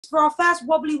for our first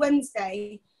Wobbly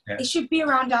Wednesday, Yeah. it should be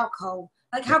around alcohol.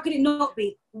 Like, how could it not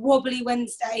be Wobbly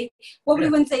Wednesday? Wobbly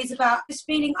Wednesday is about just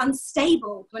feeling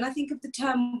unstable. When I think of the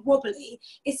term wobbly,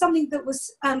 it's something that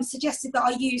was suggested that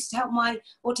I use to help my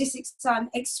autistic son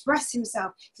express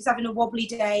himself. If he's having a wobbly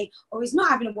day or he's not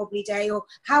having a wobbly day, or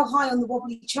how high on the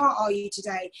wobbly chart are you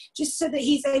today? Just so that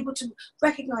he's able to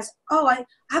recognise, oh, I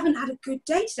haven't had a good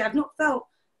day today. I've not felt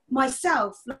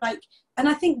myself. And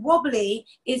I think wobbly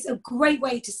is a great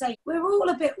way to say we're all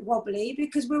a bit wobbly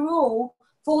because we're all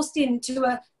forced into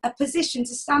a position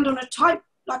to stand on a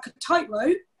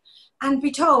tightrope and be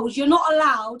told you're not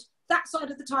allowed that side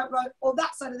of the tightrope or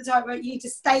that side of the tightrope. You need to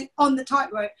stay on the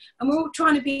tightrope, and we're all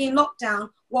trying to be in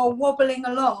lockdown while wobbling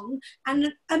along,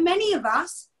 and many of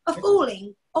us are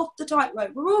falling off the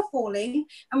tightrope. We're all falling,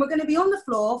 and we're going to be on the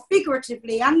floor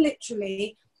figuratively and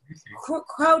literally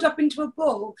curled up into a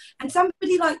ball. And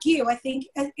somebody like you, I think,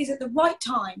 is at the right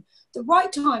time for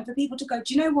people to go,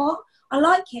 do you know what, I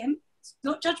like him. He's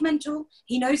not judgmental.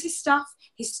 He knows his stuff.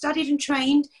 He's studied and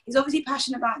trained. He's obviously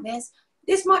passionate about this.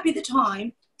 This might be the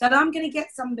time that I'm going to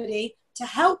get somebody to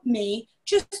help me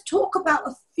just talk about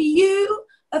a few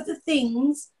of the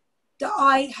things that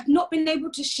I have not been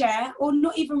able to share or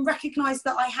not even recognise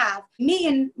that I have. Me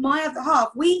and my other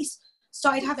half, we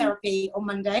started having therapy on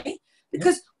Monday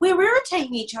because we're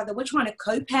irritating each other. We're trying to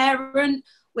co-parent.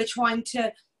 We're trying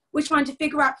to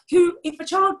figure out who, if a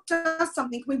child does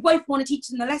something, we both want to teach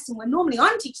them the lesson. When normally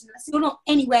I'm teaching the lesson, you're not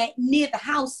anywhere near the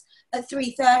house at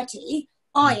 3:30.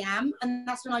 I am, and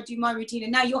that's when I do my routine.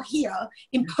 And now you're here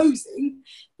imposing,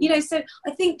 So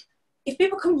I think if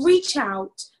people can reach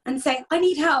out and say, I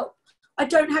need help, I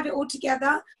don't have it all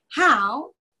together.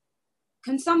 How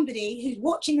can somebody who's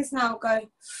watching this now go,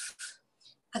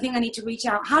 I think I need to reach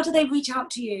out? How do they reach out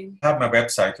to you? I have my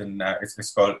website, and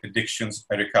it's called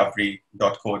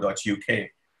addictionsrecovery.co.uk. I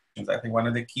think one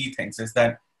of the key things is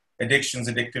that addictions,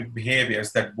 addictive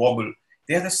behaviors that wobble,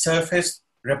 they're the surface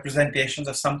representations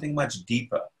of something much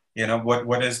deeper.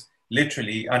 What is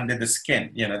literally under the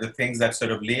skin, the things that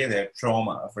sort of lay there,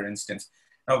 trauma, for instance.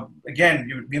 Now,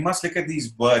 again, we must look at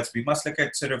these words. We must look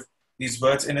at sort of these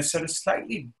words in a sort of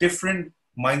slightly different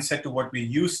mindset to what we're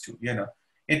used to,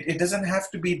 It doesn't have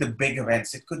to be the big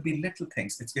events. It could be little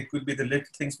things. It could be the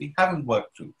little things we haven't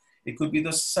worked through. It could be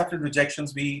those subtle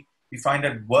rejections we find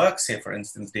at work, say, for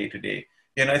instance, day to day.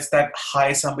 It's that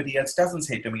hi somebody else doesn't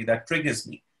say to me that triggers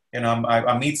me.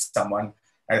 I meet someone,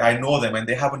 I know them, and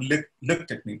they haven't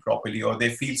looked at me properly, or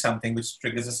they feel something which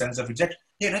triggers a sense of rejection.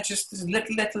 Just these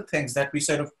little things that we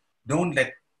sort of don't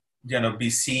let, be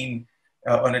seen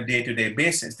on a day-to-day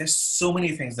basis. There's so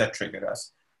many things that trigger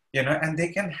us, and they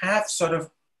can have sort of,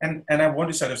 and I want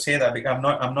to sort of say that because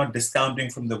I'm not discounting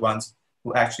from the ones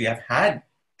who actually have had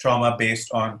trauma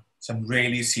based on some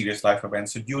really serious life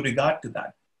events. So due regard to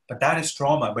that. But that is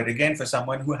trauma. But again, for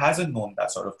someone who hasn't known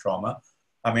that sort of trauma,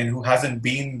 who hasn't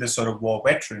been the sort of war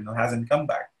veteran, who hasn't come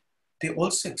back, they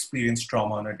also experience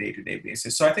trauma on a day-to-day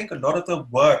basis. So I think a lot of the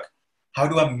work, how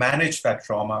do I manage that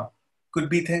trauma, could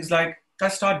be things like I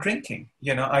start drinking,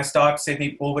 I start,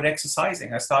 say,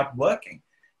 over-exercising, I start working,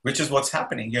 which is what's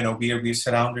happening. We're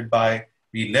surrounded by,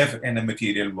 we live in a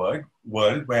material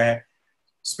world where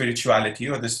spirituality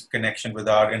or this connection with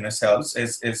our inner selves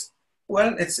is it's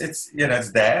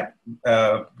there.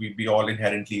 We all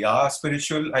inherently are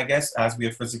spiritual, I guess, as we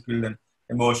are physical and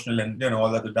emotional and,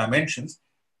 all other dimensions.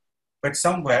 But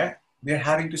somewhere we're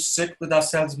having to sit with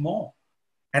ourselves more.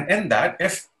 And in that,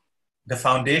 if the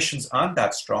foundations aren't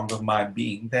that strong of my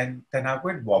being, then I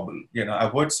would wobble, I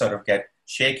would sort of get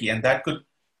shaky. And that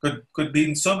could be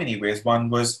in so many ways. One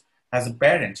was as a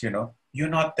parent, you're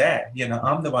not there,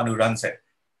 I'm the one who runs it,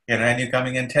 and you're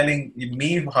coming and telling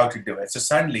me how to do it. So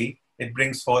suddenly it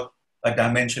brings forth a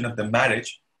dimension of the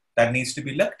marriage that needs to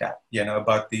be looked at,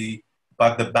 about the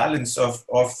balance of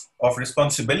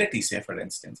responsibility, say, for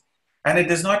instance. And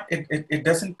it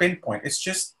doesn't pinpoint. It's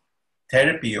just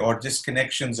therapy or just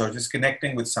connections or just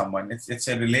connecting with someone. It's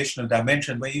a relational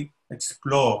dimension where you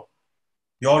explore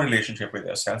your relationship with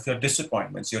yourself, your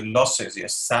disappointments, your losses, your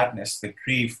sadness, the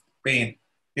grief, pain,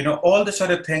 all the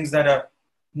sort of things that are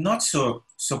not so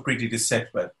pretty to sit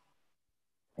with.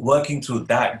 Working through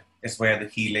that is where the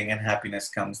healing and happiness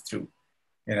comes through,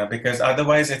 because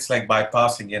otherwise it's like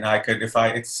bypassing,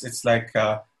 it's like,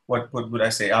 what would I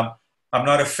say? I'm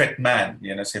not a fit man,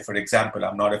 say, for example,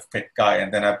 I'm not a fit guy,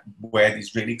 and then I wear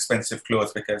these really expensive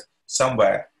clothes because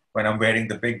somewhere when I'm wearing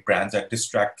the big brands, I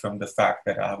distract from the fact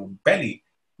that I have a belly,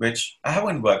 which I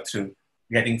haven't worked through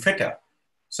getting fitter.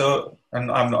 So I'm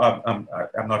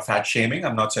not fat shaming.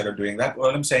 I'm not sort of doing that. All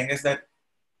I'm saying is that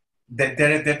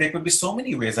there could be so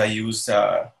many ways I use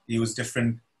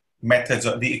different methods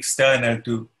or the external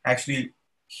to actually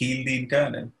heal the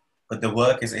internal, but the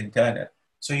work is internal.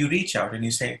 So you reach out and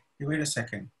you say, hey, wait a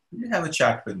second, you have a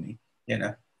chat with me, you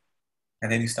know,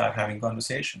 and then you start having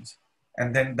conversations.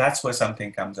 And then that's where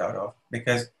something comes out of.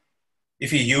 Because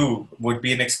if you would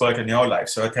be an expert in your life,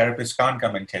 so a therapist can't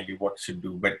come and tell you what you should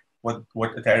do, but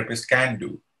what a therapist can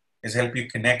do is help you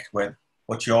connect with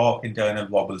what your internal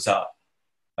wobbles are.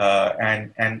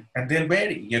 And they'll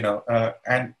vary, you know,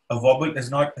 and a wobble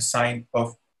is not a sign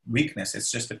of weakness.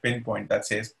 It's just a pinpoint that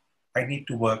says, I need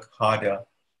to work harder.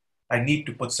 I need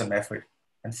to put some effort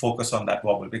and focus on that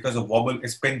wobble, because a wobble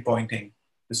is pinpointing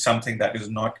to something that is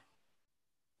not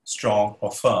strong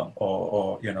or firm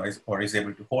or you know, is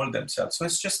able to hold themselves. So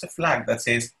it's just a flag that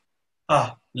says,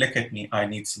 look at me, I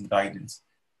need some guidance.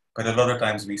 But a lot of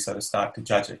times we sort of start to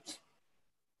judge it.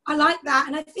 I like that.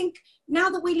 And I think now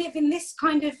that we live in this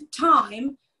kind of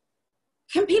time,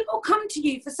 can people come to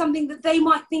you for something that they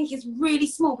might think is really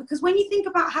small? Because when you think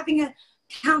about having a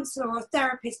counselor or a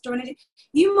therapist or anything,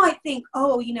 you might think,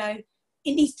 oh, you know,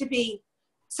 it needs to be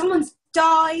someone's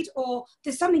died or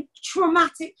there's something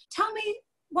traumatic. Tell me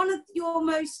one of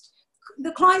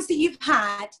the clients that you've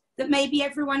had that maybe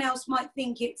everyone else might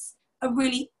think it's a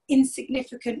really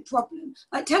insignificant problem.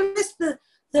 Like, tell us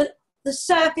the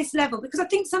surface level, because I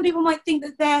think some people might think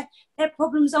that their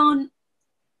problems aren't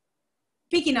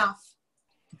big enough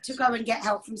to go and get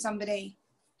help from somebody.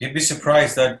 You'd be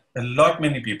surprised that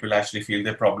many people actually feel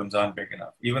their problems aren't big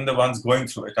enough, even the ones going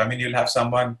through it. I mean, you'll have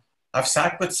someone, I've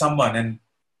sat with someone and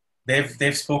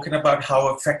they've spoken about how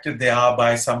affected they are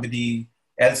by somebody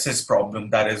else's problem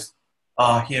that is,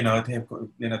 they'll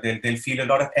feel a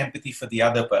lot of empathy for the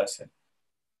other person.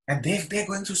 And they're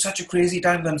going through such a crazy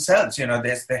time themselves. You know,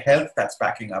 there's the health that's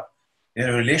backing up.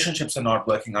 Their relationships are not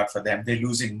working out for them. They're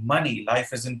losing money. Life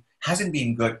hasn't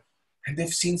been good. And they've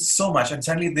seen so much. And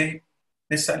suddenly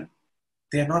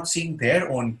they're not seeing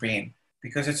their own pain,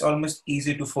 because it's almost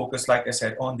easy to focus, like I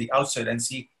said, on the outside and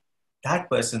see that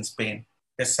person's pain.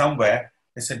 There's somewhere,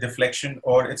 it's a deflection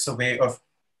or it's a way of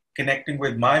connecting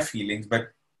with my feelings,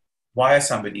 but via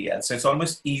somebody else. So it's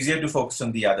almost easier to focus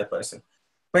on the other person.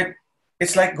 But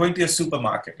it's like going to a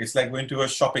supermarket. It's like going to a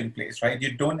shopping place, right?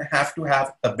 You don't have to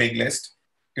have a big list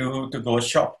to go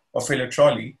shop or fill a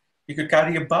trolley. You could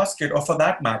carry a basket, or for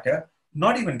that matter,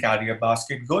 not even carry a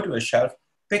basket, go to a shelf,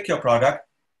 pick your product,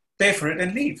 pay for it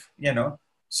and leave, you know?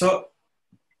 So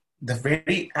the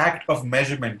very act of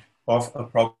measurement of a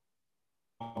problem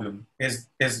is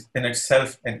in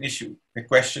itself an issue. The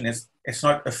question is, it's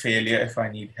not a failure if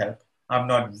I need help. I'm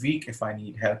not weak if I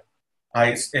need help.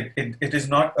 It is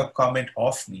not a comment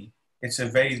of me. It's a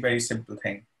very, very simple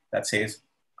thing that says,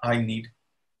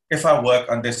 if I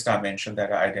work on this dimension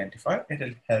that I identify,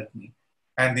 it'll help me.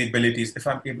 And the abilities, if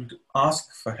I'm able to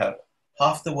ask for help,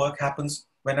 half the work happens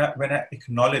when I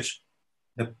acknowledge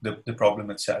the problem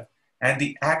itself. And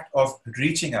the act of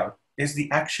reaching out is the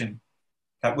action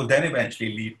that will then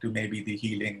eventually lead to maybe the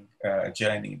healing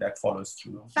journey that follows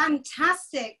through.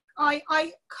 Fantastic.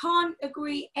 I can't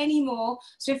agree anymore.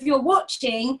 So if you're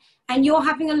watching and you're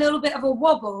having a little bit of a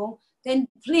wobble, then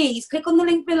please click on the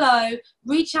link below,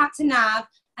 reach out to Nav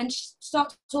and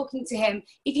start talking to him.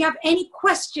 If you have any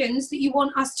questions that you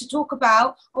want us to talk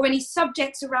about or any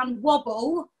subjects around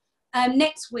wobble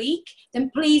next week, then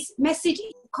please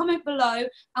comment below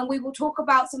and we will talk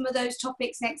about some of those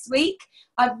topics next week.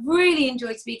 I've really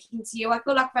enjoyed speaking to you. I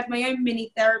feel like I've had my own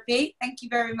mini therapy. Thank you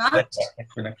very much.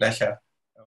 It's been a pleasure.